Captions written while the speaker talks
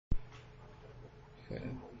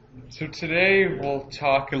So today we'll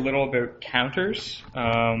talk a little about counters.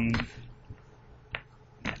 Counters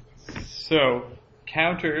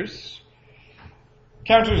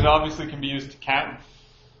obviously can be used to count,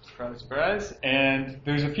 surprise, surprise, and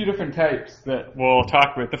there's a few different types that we'll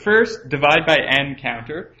talk about. The first, divide by n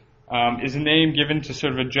counter, is a name given to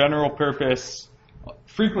sort of a general purpose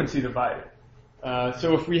frequency divider.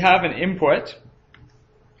 So if we have an input,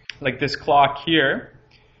 like this clock here,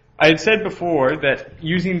 I had said before that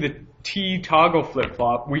using the T toggle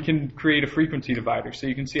flip-flop, we can create a frequency divider. So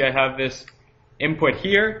you can see I have this input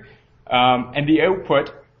here, and the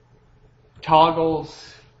output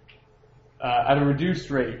toggles at a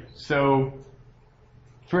reduced rate. So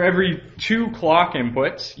for every 2 clock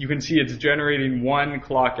inputs, you can see it's generating 1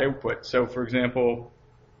 clock output. So for example,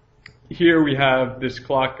 here we have this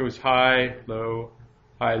clock goes high, low,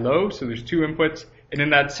 so there's 2 inputs. And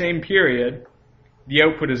in that same period, the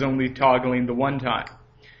output is only toggling the 1 time.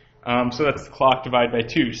 So that's the clock divide by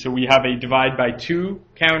 2. So we have a divide by 2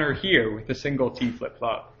 counter here with a single T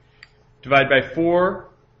flip-flop. Divide by 4,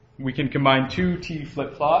 we can combine 2 T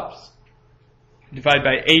flip-flops. Divide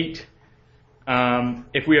by 8,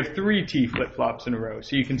 if we have 3 T flip-flops in a row.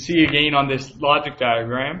 So you can see again on this logic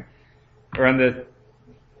diagram, or on the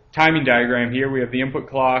timing diagram here, we have the input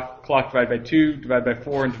clock, clock divide by 2, divide by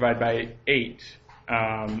 4, and divide by 8.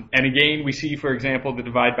 And again, we see, for example, the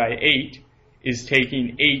divide by 8 is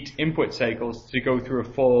taking 8 input cycles to go through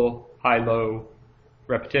a full high-low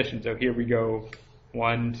repetition. So here we go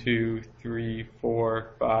 1, 2, 3,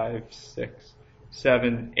 4, 5, 6,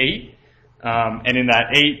 7, 8. And in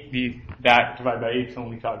that 8, that divide by 8 is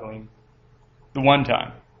only toggling the 1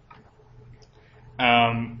 time.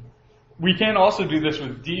 We can also do this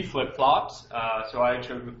with D flip-flops. So I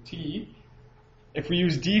showed with T. If we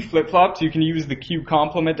use D flip-flops, you can use the Q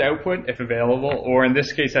complement output if available, or in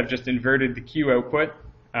this case I've just inverted the Q output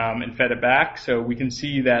and fed it back. So we can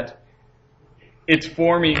see that it's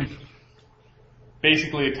forming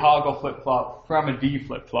basically a toggle flip-flop from a D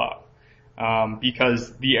flip-flop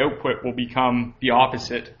because the output will become the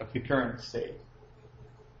opposite of the current state.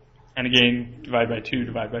 And again, divide by 2,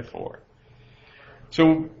 divide by 4.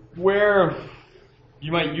 So where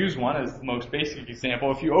you might use one as the most basic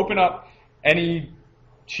example, if you open up any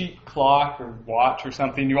cheap clock or watch or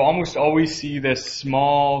something, you'll almost always see this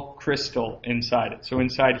small crystal inside it. So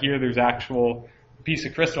inside here there's actual piece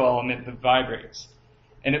of crystal element that vibrates.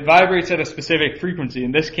 And it vibrates at a specific frequency.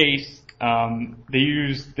 In this case, they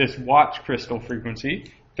use this watch crystal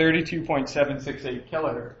frequency, 32.768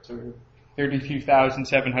 kilohertz, or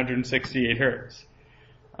 32,768 hertz.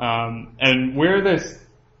 And where this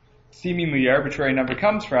seemingly arbitrary number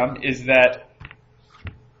comes from is that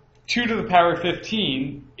 2 to the power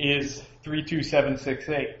 15 is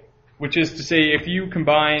 32768, which is to say if you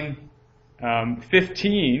combine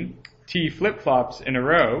 15 T flip-flops in a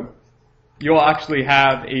row, you'll actually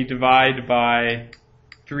have a divide by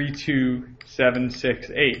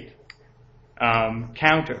 32768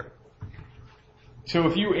 counter. So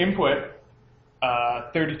if you input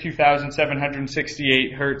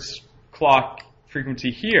 32,768 hertz clock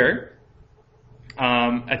frequency here,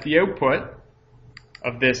 at the output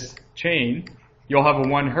of this chain, you'll have a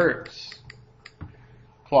 1 hertz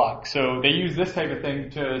clock. So they use this type of thing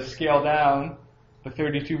to scale down the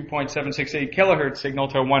 32.768 kilohertz signal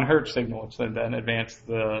to a 1 hertz signal, which then advance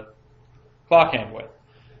the clock hand width.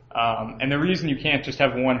 And the reason you can't just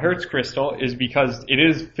have a 1 hertz crystal is because it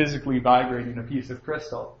is physically vibrating a piece of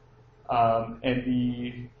crystal. And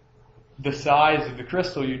the size of the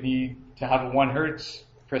crystal you need to have a 1 hertz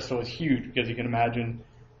crystal is huge, because you can imagine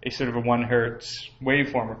a sort of a 1 hertz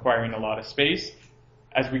waveform requiring a lot of space.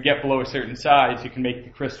 As we get below a certain size, you can make the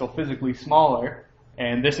crystal physically smaller,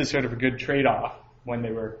 and this is sort of a good trade-off when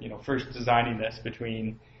they were, first designing this,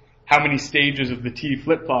 between how many stages of the T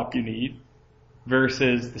flip-flop you need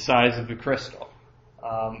versus the size of the crystal.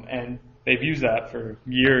 And they've used that for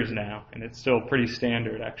years now, and it's still pretty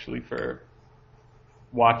standard actually for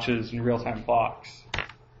watches and real-time clocks.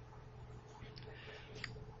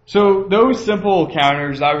 So those simple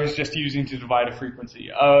counters I was just using to divide a frequency.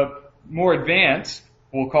 More advanced,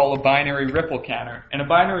 we'll call a binary ripple counter. And a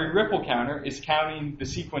binary ripple counter is counting the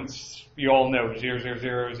sequence you all know, 0, 0,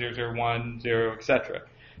 0, 0, 0, 1, 0, etc.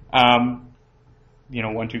 1,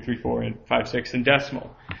 2, 3, 4, and 5, 6 in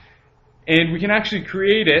decimal. And we can actually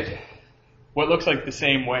create it what looks like the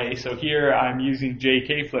same way. So here I'm using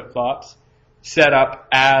JK flip-flops set up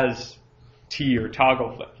as T or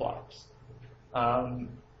toggle flip-flops.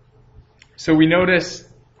 So we notice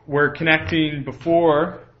we're connecting,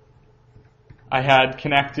 before I had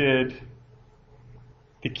connected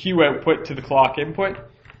the Q output to the clock input.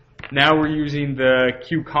 Now we're using the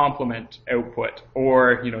Q complement output,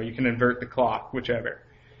 or you can invert the clock, whichever.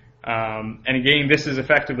 And again, this is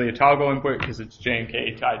effectively a toggle input because it's J and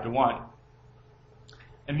K tied to 1.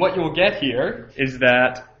 And what you'll get here is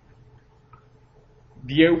that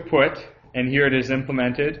the output, and here it is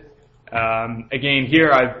implemented. Again,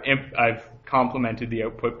 here I've complemented the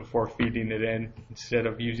output before feeding it in instead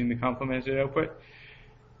of using the complemented output.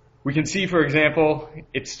 We can see, for example,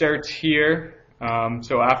 it starts here.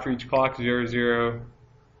 So after each clock, 0, 0,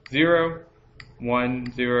 0,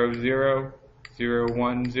 1, 0, 0, 0,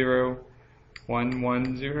 1, 0, 1,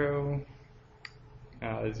 1, 0,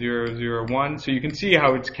 0, 0, 1. So you can see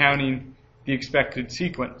how it's counting the expected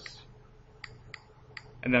sequence.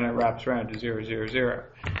 And then it wraps around to 0, 0, 0.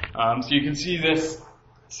 So you can see this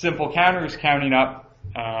simple counter is counting up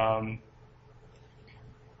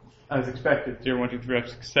as expected, 0, 1, 2, 3, 4, 5,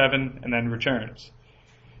 6, 7, and then returns.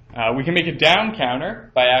 We can make a down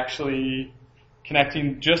counter by actually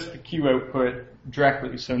connecting just the Q output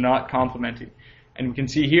directly, so not complementing. And we can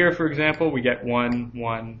see here, for example, we get 1,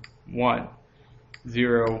 1, 1,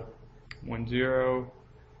 0, 1, 0,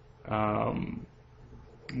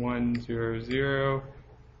 1, 0, 0,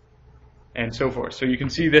 and so forth. So you can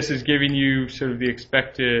see this is giving you sort of the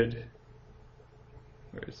expected,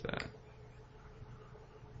 where is that?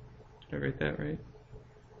 Did I write that right?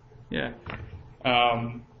 Yeah.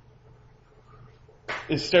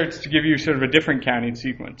 It starts to give you sort of a different counting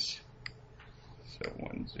sequence. So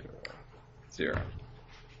 1, 0, 0.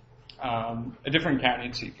 A different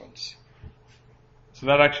counting sequence. So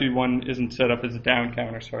that actually one isn't set up as a down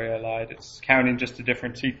counter. Sorry, I lied. It's counting just a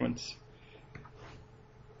different sequence.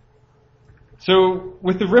 So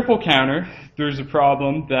with the ripple counter, there's a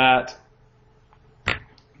problem that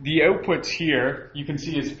the outputs here, you can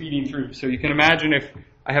see, is feeding through. So you can imagine if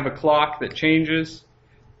I have a clock that changes,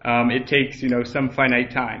 it takes, some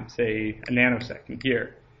finite time, say a nanosecond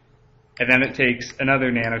here. And then it takes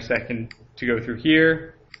another nanosecond to go through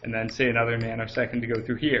here, and then say another nanosecond to go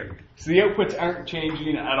through here. So the outputs aren't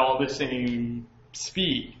changing at all the same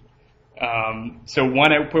speed. So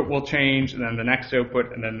one output will change, and then the next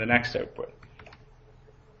output, and then the next output.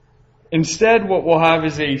 Instead, what we'll have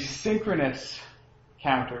is a synchronous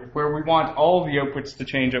counter, where we want all of the outputs to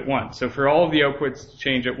change at once. So for all of the outputs to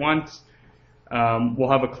change at once,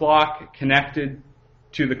 we'll have a clock connected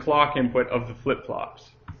to the clock input of the flip-flops.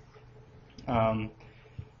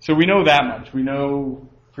 So we know that much. We know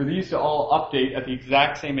for these to all update at the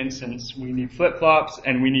exact same instance, we need flip-flops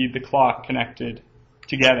and we need the clock connected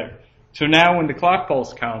together. So now when the clock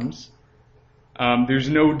pulse comes, there's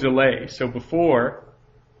no delay. So before,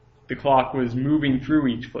 the clock was moving through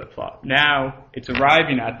each flip-flop. Now it's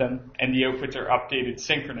arriving at them and the outputs are updated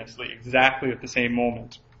synchronously, exactly at the same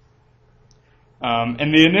moment.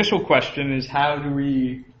 And the initial question is, how do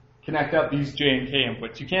we connect up these J and K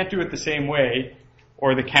inputs? You can't do it the same way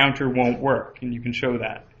or the counter won't work, and you can show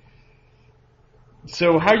that.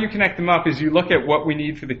 So how you connect them up is you look at what we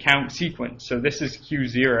need for the count sequence. So this is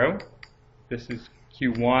Q0, this is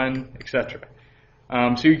Q1, etc.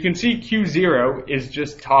 So you can see Q0 is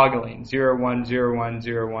just toggling 0, 1, 0, 1,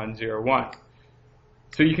 0, 1, 0, 1.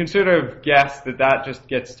 So you can sort of guess that that just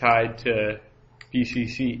gets tied to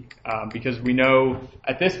VCC because we know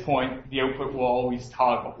at this point the output will always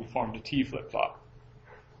toggle. We formed a T flip-flop.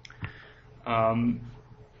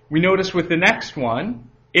 We notice with the next one,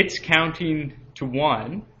 it's counting to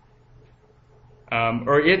 1,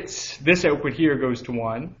 or this output here goes to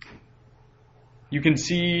 1. You can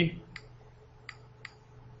see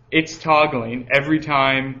it's toggling every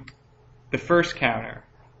time the first counter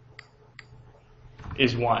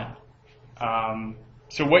is 1.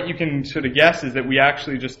 So what you can sort of guess is that we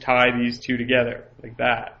actually just tie these two together, like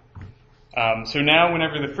that. So now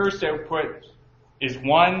whenever the first output is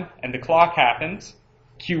 1 and the clock happens,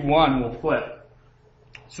 Q1 will flip.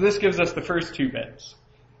 So this gives us the first 2 bits.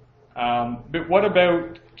 But what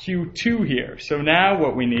about Q2 here? So now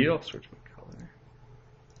what we need, I'll switch my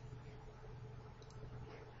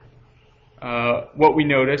color. What we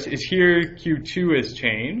notice is here Q2 has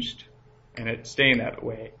changed, and it's staying that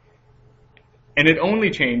way. And it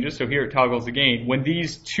only changes, so here it toggles again, when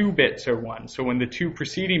these 2 bits are 1. So when the 2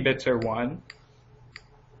 preceding bits are 1,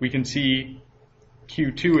 we can see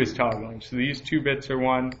Q2 is toggling. So these 2 bits are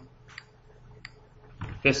 1,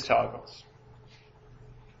 this toggles.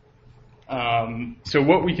 So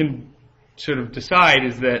what we can sort of decide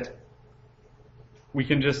is that we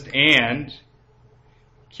can just AND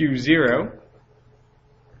Q0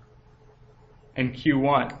 and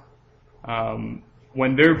Q1.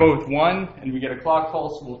 When they're both 1 and we get a clock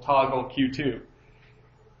pulse, we'll toggle Q2.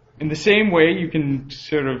 In the same way, you can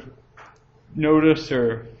sort of notice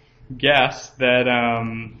or guess that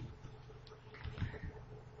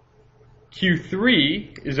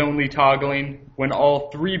Q3 is only toggling when all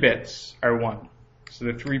 3 bits are 1. So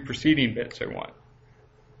the 3 preceding bits are 1.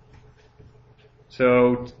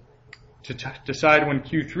 So to decide when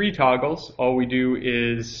Q3 toggles, all we do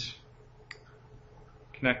is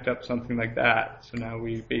connect up something like that. So now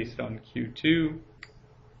we base it on Q2,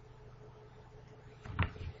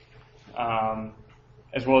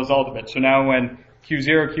 as well as all the bits. So now when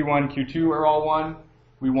Q0, Q1, Q2 are all 1,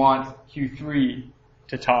 we want Q3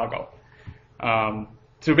 to toggle.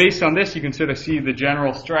 So based on this, you can sort of see the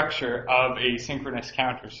general structure of a synchronous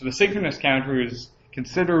counter. So the synchronous counter is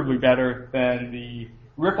considerably better than the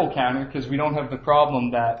ripple counter because we don't have the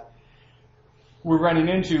problem that we're running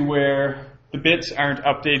into where the bits aren't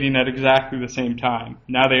updating at exactly the same time.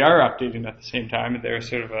 Now they are updating at the same time, and they're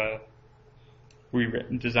sort of a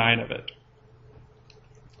rewritten design of it.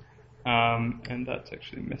 And that's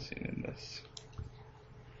actually missing in this.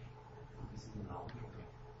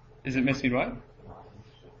 Is it missing what?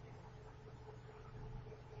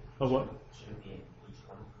 Oh, what?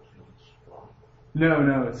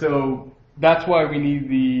 No. So that's why we need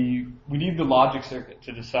the logic circuit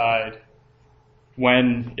to decide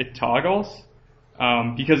when it toggles.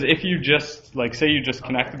 Because if you just, like, say you just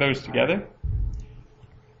connected those together,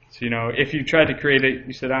 so, if you tried to create it,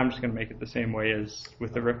 you said, I'm just going to make it the same way as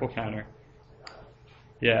with the ripple counter.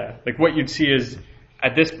 Yeah, like what you'd see is,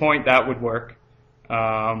 at this point, that would work.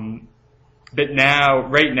 But now,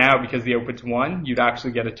 right now, because the output's 1, you'd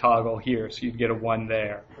actually get a toggle here, so you'd get a 1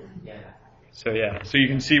 there. So you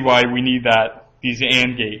can see why we need these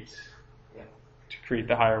AND gates to create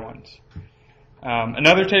the higher ones.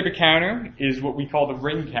 Another type of counter is what we call the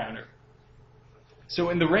ring counter. So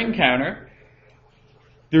in the ring counter,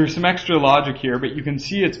 there's some extra logic here, but you can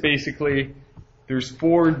see it's basically, there's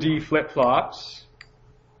 4 D flip-flops,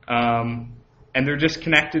 and they're just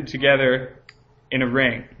connected together in a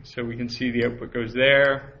ring. So we can see the output goes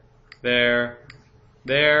there, there,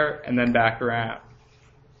 there, and then back around.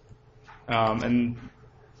 And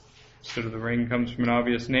sort of the ring comes from an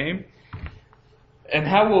obvious name. And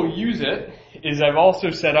how we'll use it is I've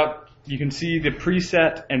also set up, you can see the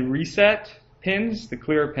preset and reset pins, the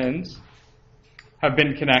clear pins, have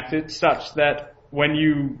been connected such that when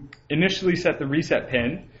you initially set the reset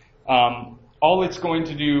pin, all it's going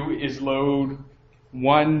to do is load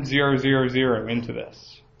 1000 into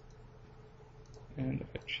this. And if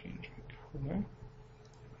I change my color.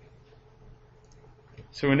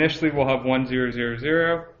 So initially we'll have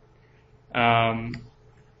 1000.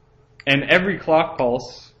 And every clock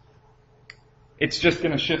pulse, it's just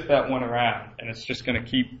going to shift that one around, and it's just going to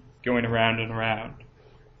keep going around and around.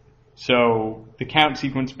 So the count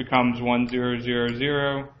sequence becomes 1000,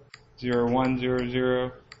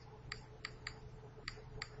 0100,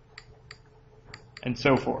 and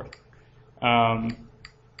so forth.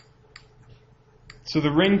 So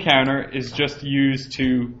the ring counter is just used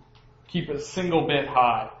to keep a single bit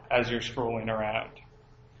high as you're scrolling around.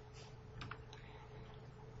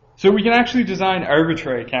 So we can actually design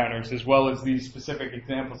arbitrary counters as well as these specific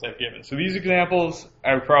examples I've given. So these examples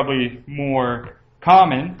are probably more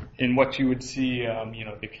common in what you would see,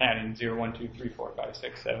 the counting 0, 1, 2, 3, 4, 5,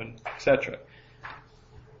 6, 7, etc.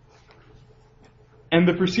 And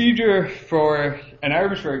the procedure for an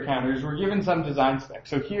arbitrary counter is we're given some design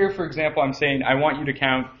specs. So here, for example, I'm saying I want you to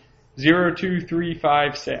count 0, 2, 3,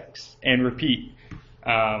 5, 6 and repeat.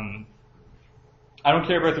 I don't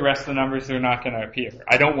care about the rest of the numbers, they're not going to appear.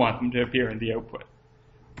 I don't want them to appear in the output.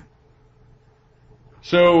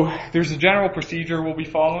 So there's a general procedure we'll be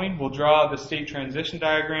following. We'll draw the state transition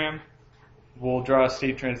diagram. We'll draw a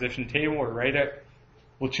state transition table or write it.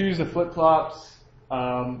 We'll choose the flip-flops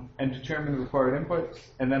and determine the required inputs,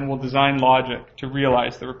 and then we'll design logic to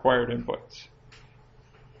realize the required inputs.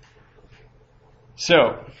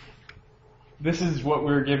 So this is what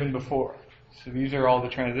we were given before. So these are all the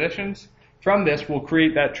transitions. From this, we'll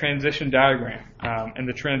create that transition diagram. And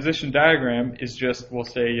the transition diagram is just, we'll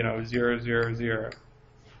say, 0, 0, 0.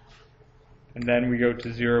 And then we go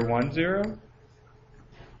to 0, 1, 0.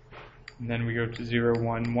 And then we go to 0,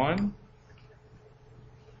 1, 1.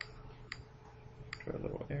 Draw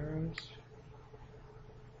little arrows.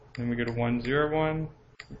 Then we go to 1, 0, 1.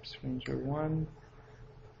 Oops, 1, 0, 1.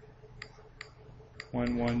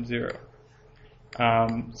 1, 1, 0.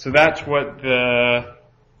 So that's what the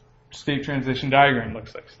state transition diagram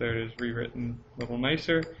looks like. So there it is, rewritten a little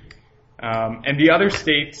nicer. And the other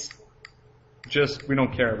states, just we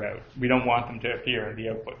don't care about. We don't want them to appear in the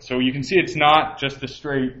output. So you can see it's not just a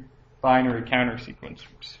straight binary counter sequence.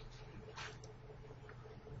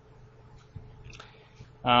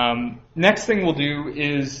 Next thing we'll do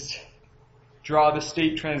is draw the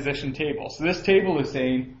state transition table. So this table is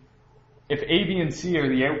saying if A, B, and C are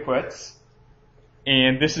the outputs,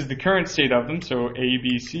 and this is the current state of them, so A,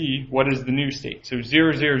 B, C, what is the new state? So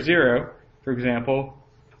 0, 0, 0, for example,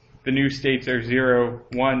 the new states are 0,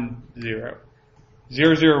 1, 0.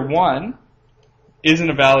 0, 0, 1 isn't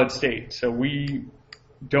a valid state, so we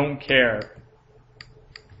don't care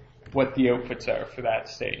what the outputs are for that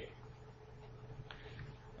state.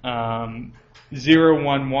 0,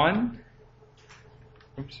 1, 1,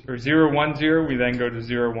 or 0, 1, 0, we then go to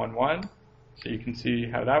 0, 1, 1. So you can see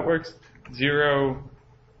how that works. 0,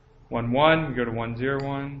 1, 1, we go to 1, 0,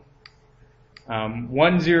 1.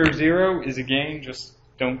 1, 0, 0 is again, just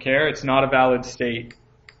don't care. It's not a valid state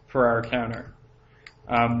for our counter.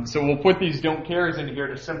 So we'll put these don't cares in here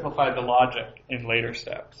to simplify the logic in later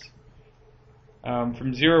steps.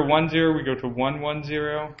 From 0, 1, 0, we go to 1, 1,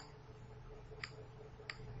 0.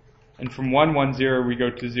 And from 1, 1, 0, we go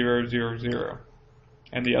to 0, 0, 0.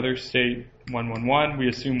 And the other state, 1, 1, 1, we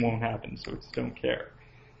assume won't happen, so it's don't care.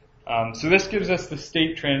 So this gives us the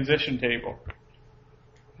state transition table.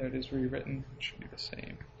 There it is rewritten. It should be the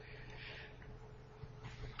same.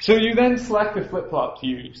 So you then select the flip-flop to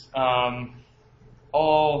use.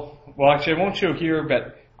 Well, actually, I won't show here,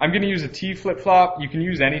 but I'm going to use a T flip-flop. You can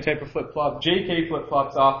use any type of flip-flop. JK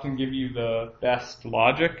flip-flops often give you the best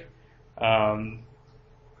logic. That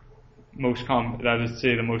is to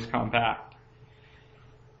say, the most compact.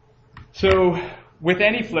 So with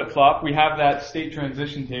any flip-flop, we have that state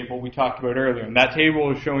transition table we talked about earlier. And that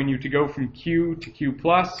table is showing you to go from Q to Q+.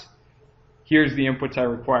 Here's the inputs I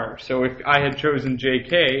require. So if I had chosen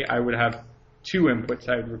JK, I would have 2 inputs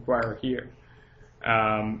I would require here.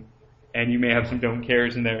 And you may have some don't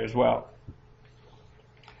cares in there as well.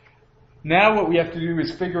 Now what we have to do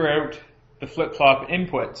is figure out the flip-flop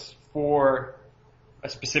inputs for a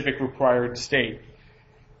specific required state.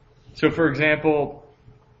 So for example,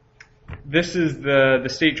 this is the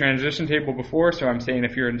state transition table before, so I'm saying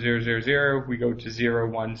if you're in 0, 0, 0, we go to 0,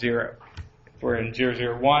 1, 0. If we're in 0,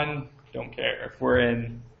 0, 1, don't care. If we're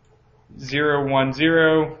in 0, 1,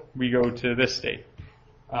 0, we go to this state.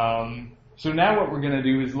 So now what we're going to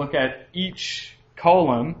do is look at each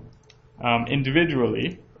column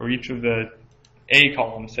individually, or each of the A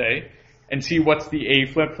columns, say, and see what's the A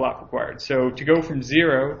flip-flop required. So to go from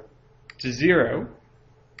 0 to 0,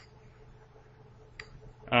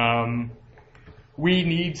 we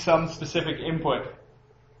need some specific input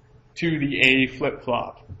to the A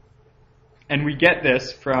flip-flop. And we get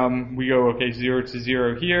this from, we go, okay, 0 to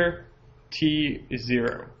 0 here, T is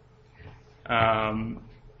 0.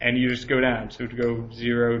 And you just go down. So to go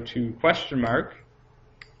 0 to question mark,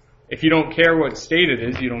 if you don't care what state it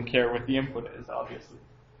is, you don't care what the input is, obviously.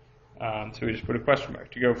 So we just put a question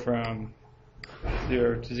mark. To go from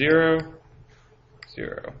 0 to 0,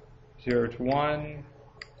 0. 0 to 1,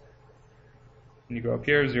 and you go up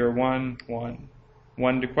here, 0, 1, 1.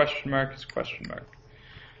 1 to question mark is question mark.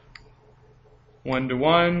 1 to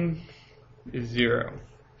 1 is 0.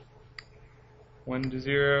 1 to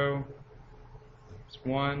 0 is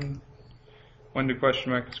 1. 1 to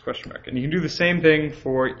question mark is question mark. And you can do the same thing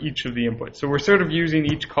for each of the inputs. So we're sort of using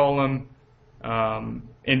each column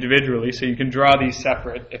individually, so you can draw these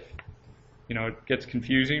separate if it gets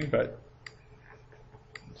confusing, but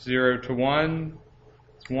 0 to 1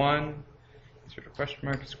 is 1. 0 to question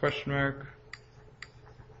mark is question mark.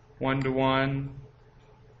 1 to 1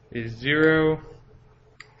 is 0.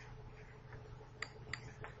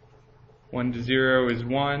 1 to 0 is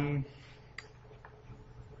 1.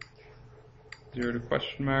 0 to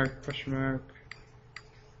question mark, question mark.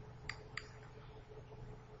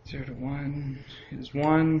 0 to 1 is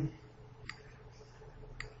 1.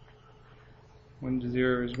 1 to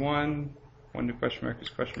 0 is 1. 1 to question mark is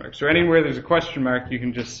question mark. So anywhere there's a question mark, you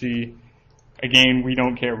can just see, again, we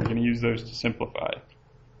don't care. We're going to use those to simplify.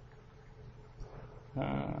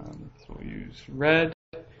 So we'll use red.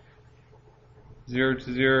 0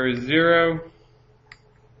 to 0 is 0.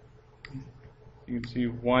 You can see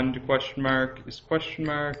 1 to question mark is question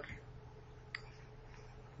mark.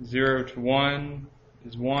 0 to 1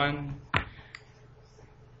 is 1.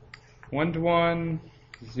 1 to 1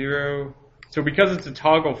 is 0. So because it's a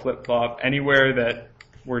toggle flip-flop, anywhere that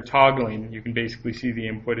we're toggling, you can basically see the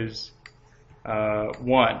input is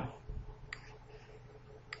 1.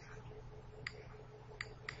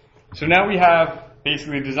 So now we have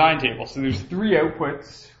basically a design table. So there's 3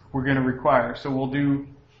 outputs we're going to require. So we'll do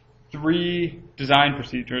 3 design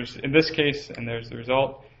procedures. In this case, and there's the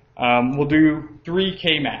result, we'll do 3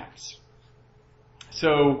 K-maps.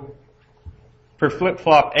 So for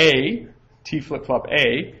flip-flop A, T flip-flop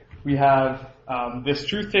A, we have this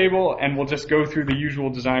truth table, and we'll just go through the usual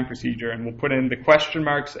design procedure, and we'll put in the question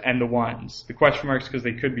marks and the ones. The question marks because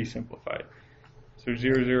they could be simplified. So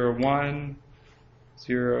 0, 0, 1,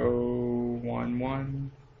 0, 1,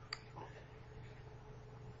 1,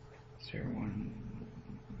 0, 1,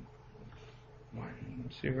 1,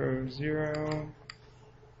 0, 0,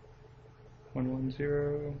 1, 1,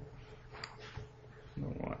 0,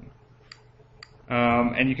 1.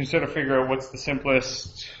 And you can sort of figure out what's the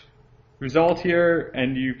simplest result here,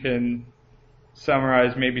 and you can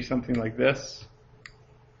summarize maybe something like this.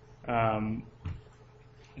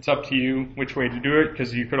 It's up to you which way to do it,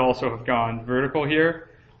 because you could also have gone vertical here.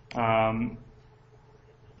 So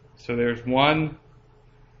there's 1.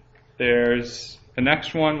 There's the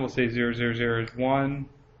next one. We'll say 0, 0, 0 is 1.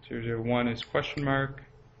 0, 0, 1 is question mark.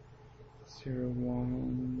 0,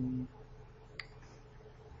 1.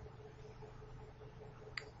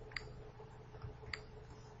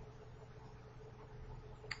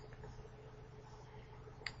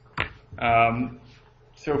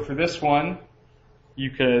 So for this one,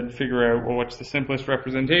 you could figure out, well, what's the simplest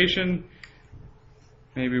representation?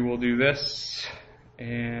 Maybe we'll do this,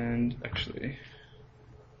 and actually,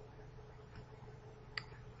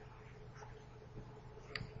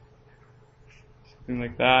 something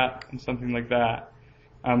like that, and something like that.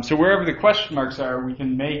 So wherever the question marks are, we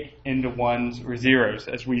can make into ones or zeros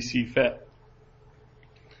as we see fit.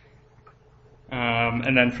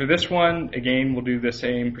 And then for this one, again, we'll do the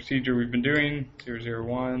same procedure we've been doing. 0, 0,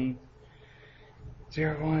 1,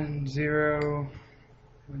 0, 1, 0,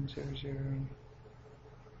 1, 0, 0.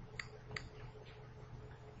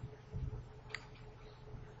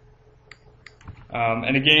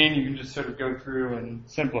 And again, you can just sort of go through and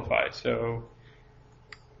simplify. So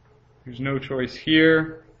there's no choice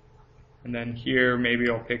here. And then here, maybe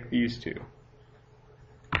I'll pick these two.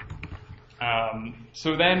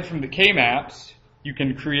 So then from the K-maps, you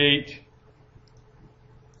can create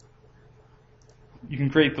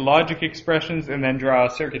the logic expressions and then draw a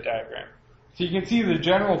circuit diagram. So you can see the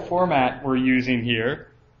general format we're using here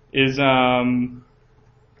is, find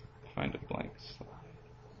a blank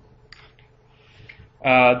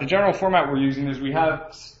slide. The general format we're using is we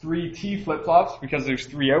have 3 T flip-flops because there's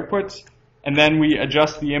 3 outputs, and then we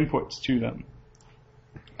adjust the inputs to them.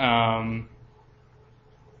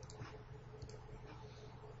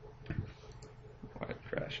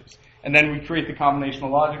 Crashes. And then we create the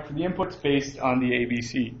combinational logic for the inputs based on the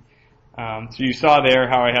ABC. So you saw there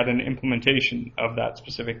how I had an implementation of that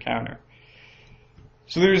specific counter.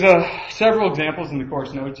 So there's several examples in the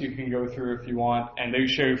course notes you can go through if you want, and they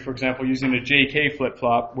show, for example, using a JK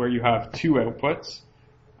flip-flop where you have 2 outputs.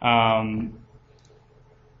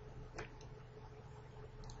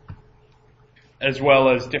 As well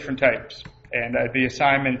as different types. And the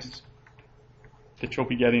assignments that you'll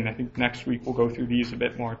be getting, I think next week we'll go through these a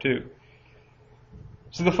bit more too.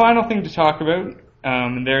 So the final thing to talk about,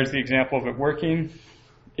 and there's the example of it working,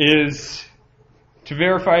 is to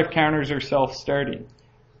verify if counters are self-starting.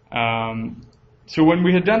 So when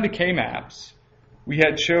we had done the K-maps, we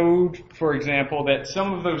had showed, for example, that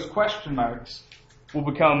some of those question marks will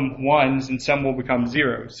become ones and some will become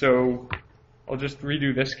zeros. So I'll just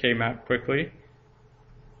redo this K-map quickly.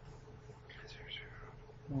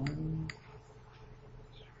 1.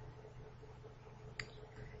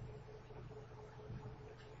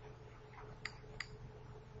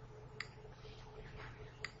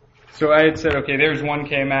 So I had said, okay, there's one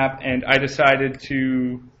K-map, and I decided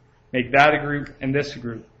to make that a group and this a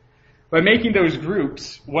group. By making those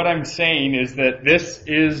groups, what I'm saying is that this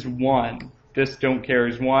is 1, this don't care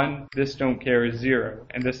is 1, this don't care is 0,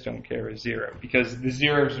 and this don't care is 0, because the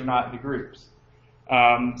zeros are not the groups.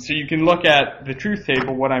 So you can look at the truth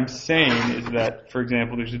table. What I'm saying is that, for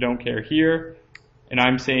example, there's a don't care here, and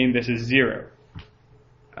I'm saying this is 0.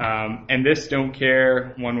 And this don't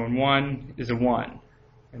care, 1, 1, 1, is a 1.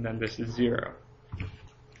 And then this is 0.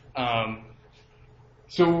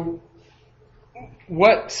 So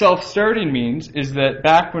what self-starting means is that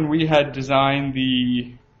back when we had designed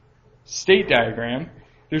the state diagram,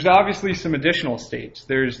 there's obviously some additional states.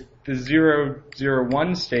 There's the 0, 0,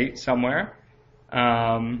 1 state somewhere.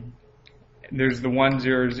 There's the 1,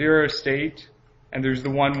 0, 0 state. And there's the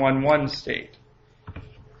 1, 1, 1 state.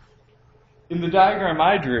 In the diagram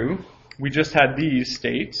I drew, we just had these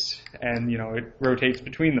states, and it rotates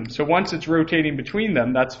between them. So once it's rotating between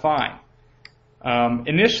them, that's fine.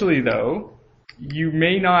 Initially, though, you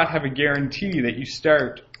may not have a guarantee that you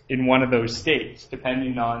start in one of those states,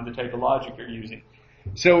 depending on the type of logic you're using.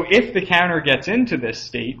 So if the counter gets into this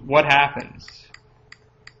state, what happens?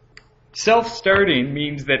 Self-starting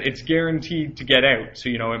means that it's guaranteed to get out. So,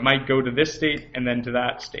 it might go to this state and then to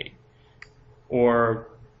that state. or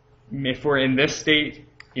if we're in this state,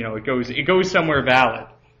 it goes somewhere valid.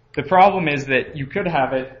 The problem is that you could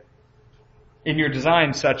have it in your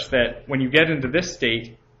design such that when you get into this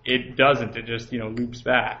state, it doesn't. It just, loops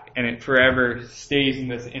back, and it forever stays in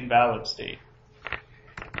this invalid state.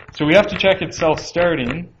 So we have to check it's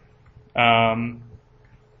self-starting to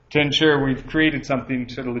ensure we've created something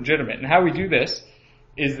sort of legitimate. And how we do this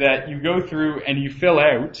is that you go through and you fill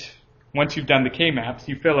out, once you've done the K-maps,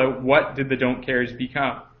 you fill out what did the don't cares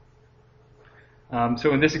become.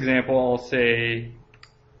 So in this example, I'll say,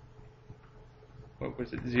 what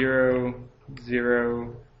was it, 0,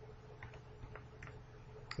 0,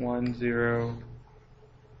 1, 0,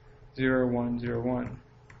 0, 1, 0,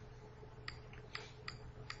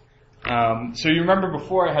 1. So you remember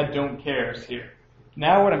before I had don't cares here.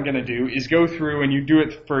 Now what I'm going to do is go through and you do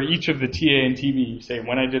it for each of the TA and TB. You say,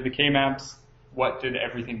 when I did the K-maps, what did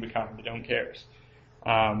everything become, the don't cares?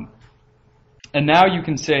 And now you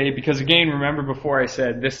can say, because again, remember before I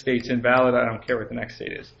said this state's invalid, I don't care what the next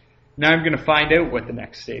state is. Now I'm going to find out what the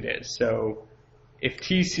next state is. So if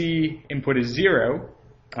TC input is 0,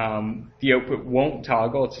 the output won't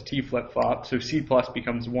toggle. It's a T flip-flop, so C plus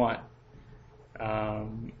becomes 1.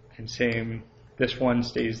 And same, this one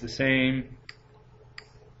stays the same.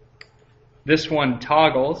 This one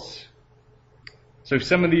toggles. So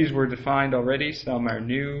some of these were defined already, some are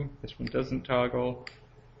new. This one doesn't toggle.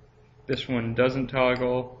 This one doesn't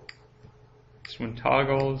toggle. This one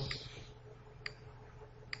toggles.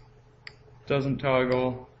 Doesn't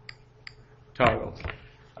toggle. Toggles.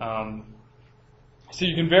 So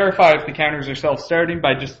you can verify if the counters are self-starting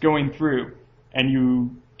by just going through, and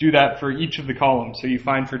you do that for each of the columns. So you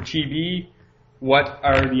find for TB what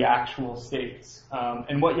are the actual states.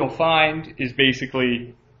 And what you'll find is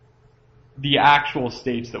basically the actual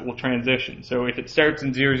states that will transition. So if it starts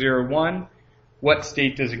in 001, what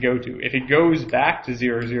state does it go to? If it goes back to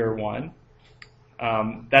 001,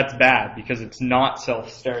 that's bad because it's not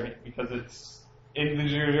self-starting. Because it's in the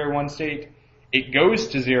 001 state, it goes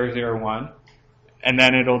to 001, and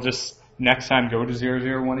then it'll just next time go to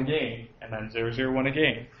 001 again, and then 001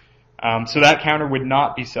 again. So that counter would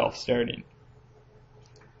not be self-starting.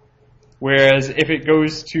 Whereas if it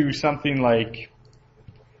goes to something like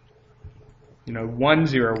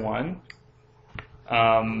 101,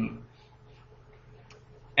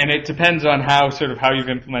 and it depends on how you've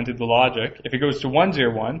implemented the logic. If it goes to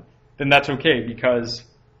 101, then that's okay, because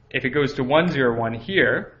if it goes to 101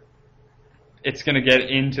 here, it's going to get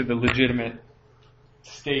into the legitimate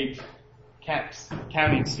state,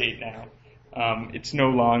 counting state now. It's no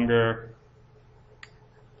longer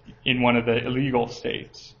in one of the illegal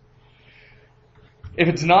states. If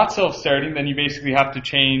it's not self-starting, then you basically have to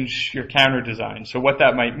change your counter design. So what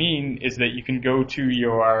that might mean is that you can go to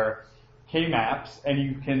your K-maps and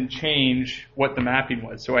you can change what the mapping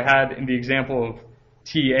was. So I had in the example of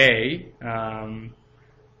TA,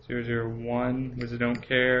 001 was a don't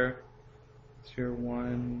care,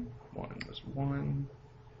 01, 1 was 1,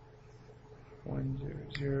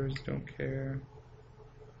 100 is don't care,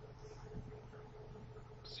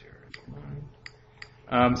 0 is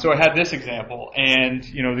 1. So I had this example, and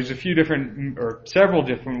there's a few different or several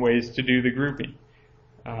different ways to do the grouping.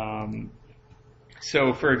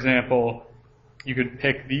 So for example, you could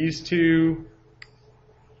pick these two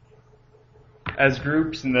as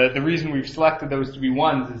groups, and the reason we've selected those to be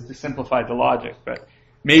ones is to simplify the logic, but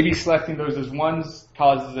maybe selecting those as ones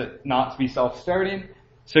causes it not to be self-starting,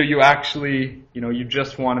 so you actually, you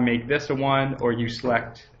just want to make this a 1, or you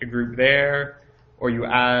select a group there, or you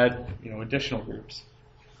add, additional groups.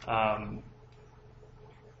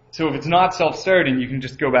 So if it's not self-starting, you can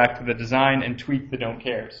just go back to the design and tweak the don't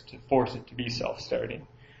cares to force it to be self-starting.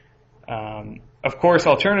 Of course,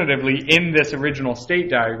 alternatively, in this original state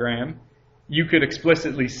diagram, you could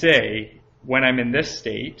explicitly say, when I'm in this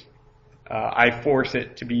state, I force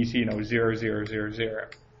it to be 0, 0, 0, 0.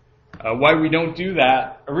 Why we don't do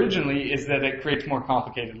that originally is that it creates more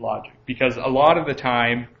complicated logic, because a lot of the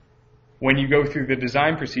time, when you go through the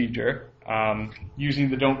design procedure, using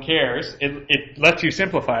the don't cares, it lets you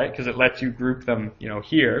simplify it because it lets you group them,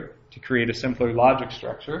 here to create a simpler logic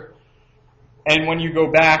structure. And when you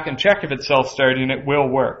go back and check if it's self-starting, it will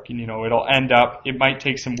work. And, it'll end up, it might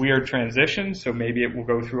take some weird transitions, so maybe it will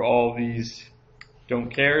go through all these don't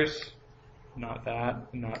cares, not that,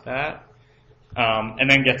 and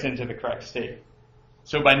then gets into the correct state.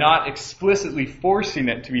 So by not explicitly forcing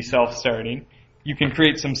it to be self-starting, you can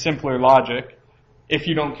create some simpler logic if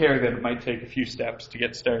you don't care that it might take a few steps to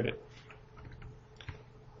get started.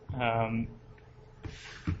 And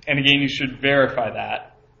again, you should verify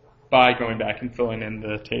that by going back and filling in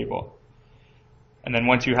the table. And then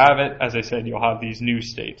once you have it, as I said, you'll have these new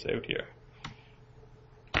states out here.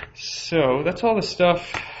 So that's all the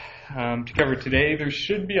stuff to cover today. There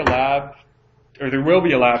should be a lab, or there will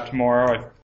be a lab tomorrow. I've